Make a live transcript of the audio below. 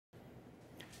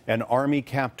An Army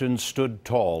captain stood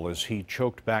tall as he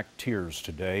choked back tears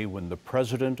today when the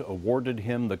president awarded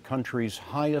him the country's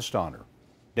highest honor.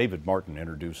 David Martin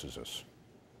introduces us.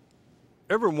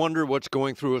 Ever wonder what's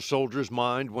going through a soldier's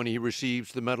mind when he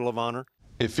receives the Medal of Honor?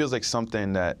 It feels like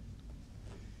something that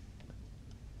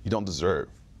you don't deserve.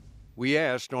 We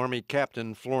asked Army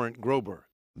Captain Florent Groberg.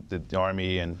 The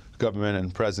Army and government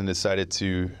and president decided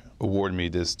to award me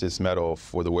this medal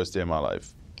for the worst day of my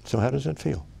life. So how does it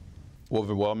feel?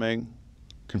 Overwhelming,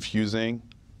 confusing,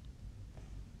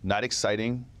 not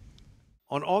exciting.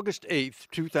 On August 8,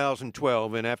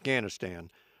 2012, in Afghanistan,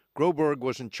 Groberg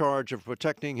was in charge of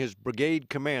protecting his brigade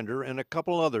commander and a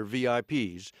couple other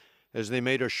VIPs as they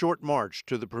made a short march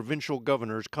to the provincial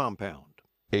governor's compound.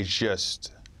 It's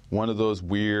just one of those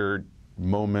weird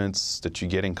moments that you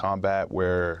get in combat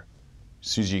where as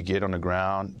soon as you get on the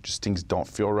ground, just things don't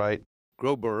feel right.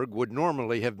 Groberg would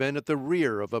normally have been at the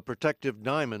rear of a protective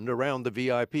diamond around the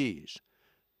VIPs.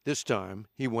 This time,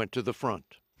 he went to the front.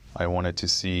 I wanted to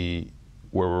see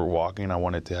where we're walking. I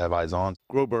wanted to have eyes on.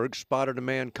 Groberg spotted a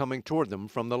man coming toward them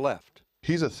from the left.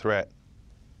 He's a threat.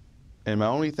 And my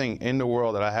only thing in the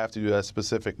world that I have to do at a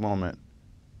specific moment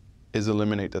is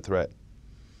eliminate the threat,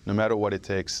 no matter what it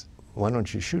takes. Why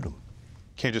don't you shoot him?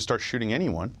 Can't just start shooting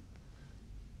anyone.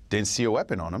 Didn't see a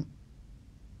weapon on him.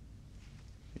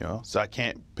 So I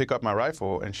can't pick up my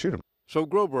rifle and shoot him. So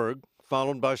Groberg,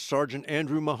 followed by Sergeant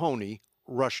Andrew Mahoney,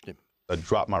 rushed him. I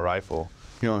dropped my rifle,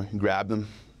 grabbed him,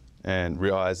 and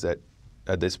realized that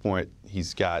at this point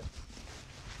he's got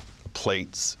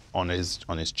plates on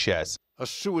his chest. A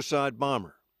suicide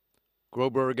bomber.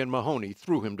 Groberg and Mahoney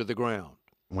threw him to the ground.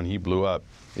 When he blew up,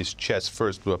 his chest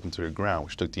first blew up into the ground,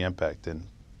 which took the impact, and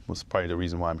was probably the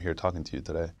reason why I'm here talking to you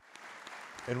today.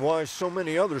 And why so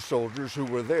many other soldiers who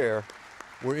were there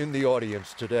were in the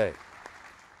audience today.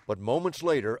 But moments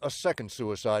later, a second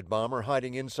suicide bomber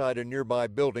hiding inside a nearby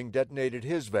building detonated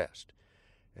his vest.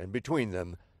 And between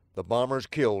them, the bombers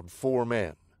killed 4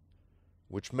 men,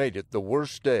 which made it the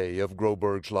worst day of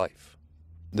Groberg's life.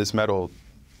 This medal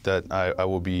that I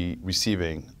will be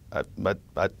receiving, I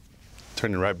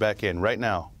turn it right back in right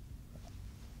now.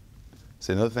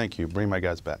 Say, no, thank you. Bring my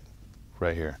guys back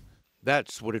right here.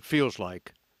 That's what it feels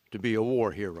like to be a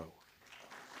war hero.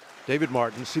 David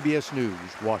Martin, CBS News,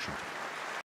 Washington.